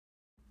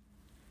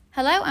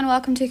Hello and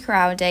welcome to Crewe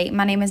Audi.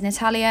 My name is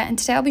Natalia and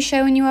today I'll be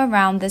showing you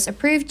around this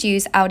approved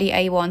use Audi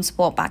A1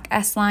 Sportback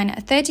S-Line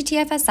 30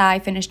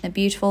 TFSI finished in a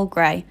beautiful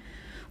grey.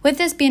 With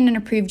this being an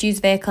approved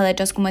used vehicle, it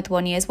does come with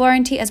 1 year's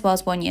warranty as well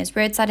as 1 year's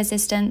roadside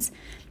assistance.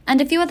 And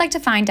if you would like to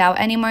find out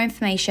any more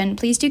information,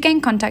 please do get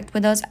in contact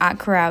with us at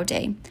Crewe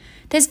Audi.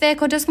 This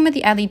vehicle does come with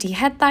the LED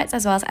headlights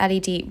as well as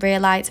LED rear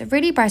lights,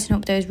 really brighten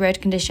up those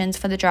road conditions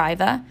for the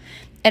driver.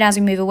 And as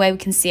we move away, we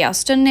can see how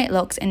stunning it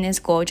looks in this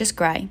gorgeous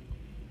grey.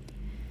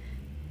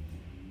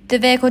 The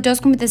vehicle does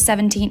come with a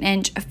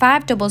 17-inch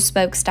 5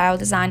 double-spoke style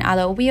design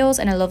alloy wheels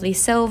and a lovely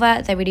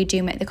silver. They really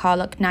do make the car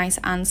look nice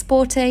and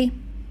sporty.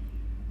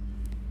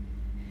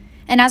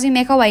 And as we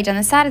make our way down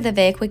the side of the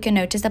vehicle, we can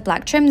notice the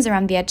black trims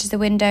around the edges of the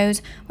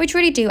windows, which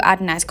really do add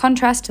a nice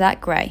contrast to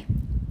that grey.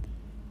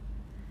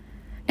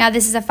 Now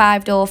this is a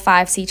 5-door,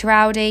 5-seater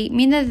Audi,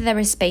 meaning that there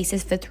is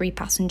spaces for 3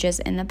 passengers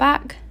in the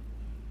back.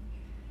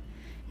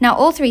 Now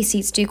all 3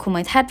 seats do come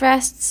with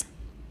headrests.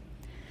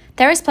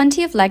 There is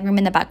plenty of legroom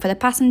in the back for the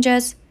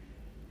passengers.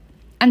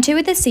 And 2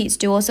 of the seats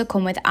do also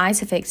come with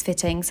ISOFIX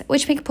fittings,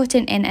 which make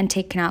putting in and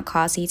taking out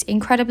car seats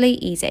incredibly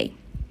easy.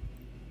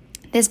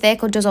 This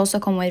vehicle does also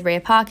come with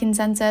rear parking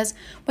sensors,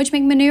 which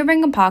make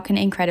manoeuvring and parking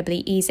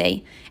incredibly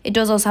easy. It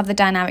does also have the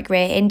dynamic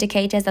rear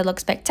indicators that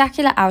look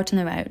spectacular out on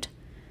the road.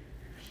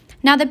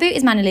 Now the boot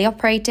is manually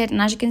operated,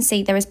 and as you can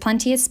see there is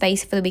plenty of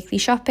space for the weekly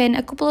shopping,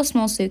 a couple of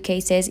small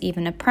suitcases,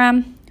 even a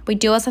pram. We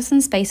do also have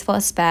some space for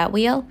a spare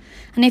wheel,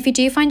 and if you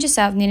do find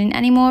yourself needing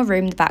any more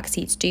room, the back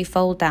seats do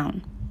fold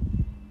down.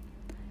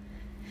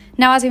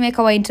 Now as we make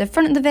our way into the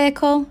front of the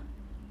vehicle,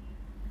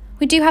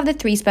 we do have the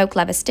 3-spoke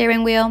leather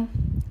steering wheel.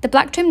 The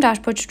black trim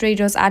dashboard really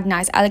does add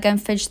nice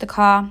elegant finish to the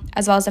car,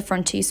 as well as the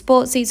front 2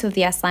 sports seats with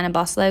the S-Line and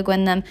Boss logo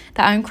in them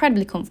that are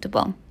incredibly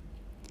comfortable.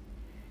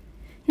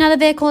 Now the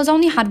vehicle has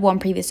only had 1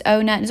 previous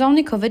owner and is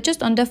only covered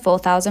just under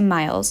 4,000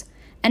 miles.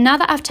 And now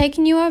that I've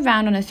taken you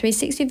around on a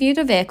 360 view of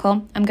the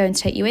vehicle, I'm going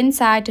to take you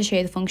inside to show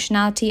you the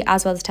functionality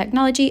as well as the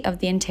technology of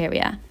the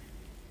interior.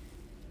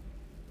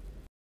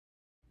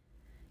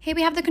 Here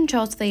we have the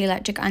controls for the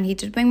electric and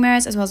heated wing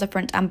mirrors as well as the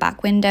front and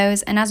back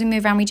windows, and as we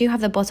move around we do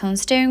have the button on the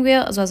steering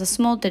wheel as well as a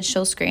small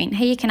digital screen.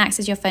 Here you can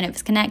access your phone if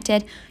it's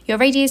connected, your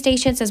radio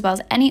stations as well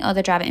as any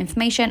other driver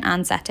information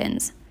and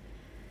settings.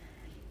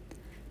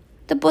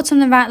 The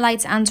button on the right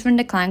lights answer and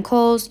decline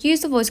calls,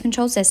 use the voice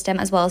control system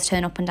as well as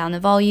turn up and down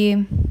the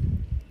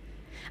volume.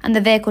 And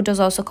the vehicle does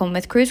also come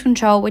with cruise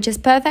control, which is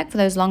perfect for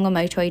those longer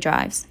motorway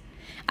drives.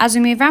 As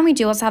we move around, we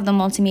do also have the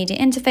multimedia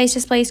interface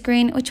display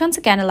screen, which once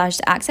again allows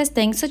you to access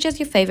things such as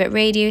your favourite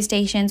radio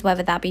stations,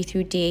 whether that be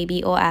through DAB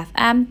or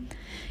FM.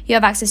 You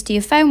have access to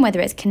your phone, whether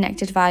it's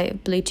connected via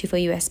Bluetooth or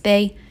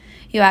USB.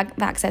 You have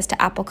access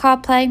to Apple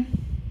CarPlay,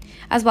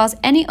 as well as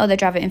any other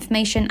driver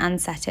information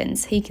and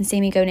settings. Here you can see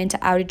me going into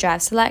Audi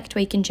Drive Select,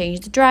 where you can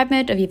change the drive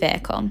mode of your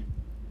vehicle.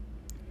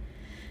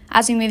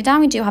 As we move down,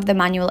 we do have the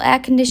manual air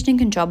conditioning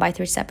controlled by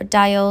 3 separate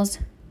dials.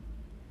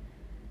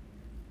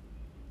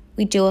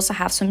 We do also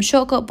have some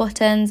shortcut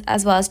buttons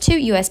as well as 2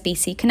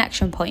 USB-C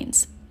connection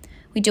points.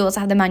 We do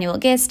also have the manual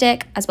gear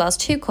stick as well as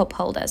 2 cup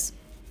holders.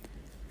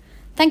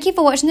 Thank you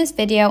for watching this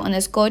video on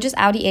this gorgeous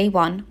Audi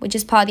A1, which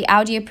is part of the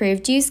Audi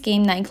approved used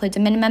scheme that includes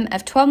a minimum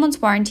of 12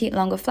 months warranty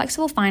along with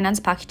flexible finance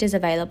packages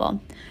available.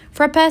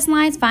 For a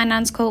personalised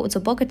finance quote or to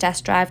book a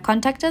test drive,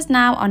 contact us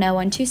now on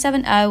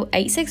 01270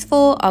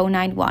 864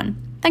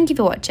 091. Thank you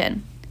for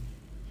watching.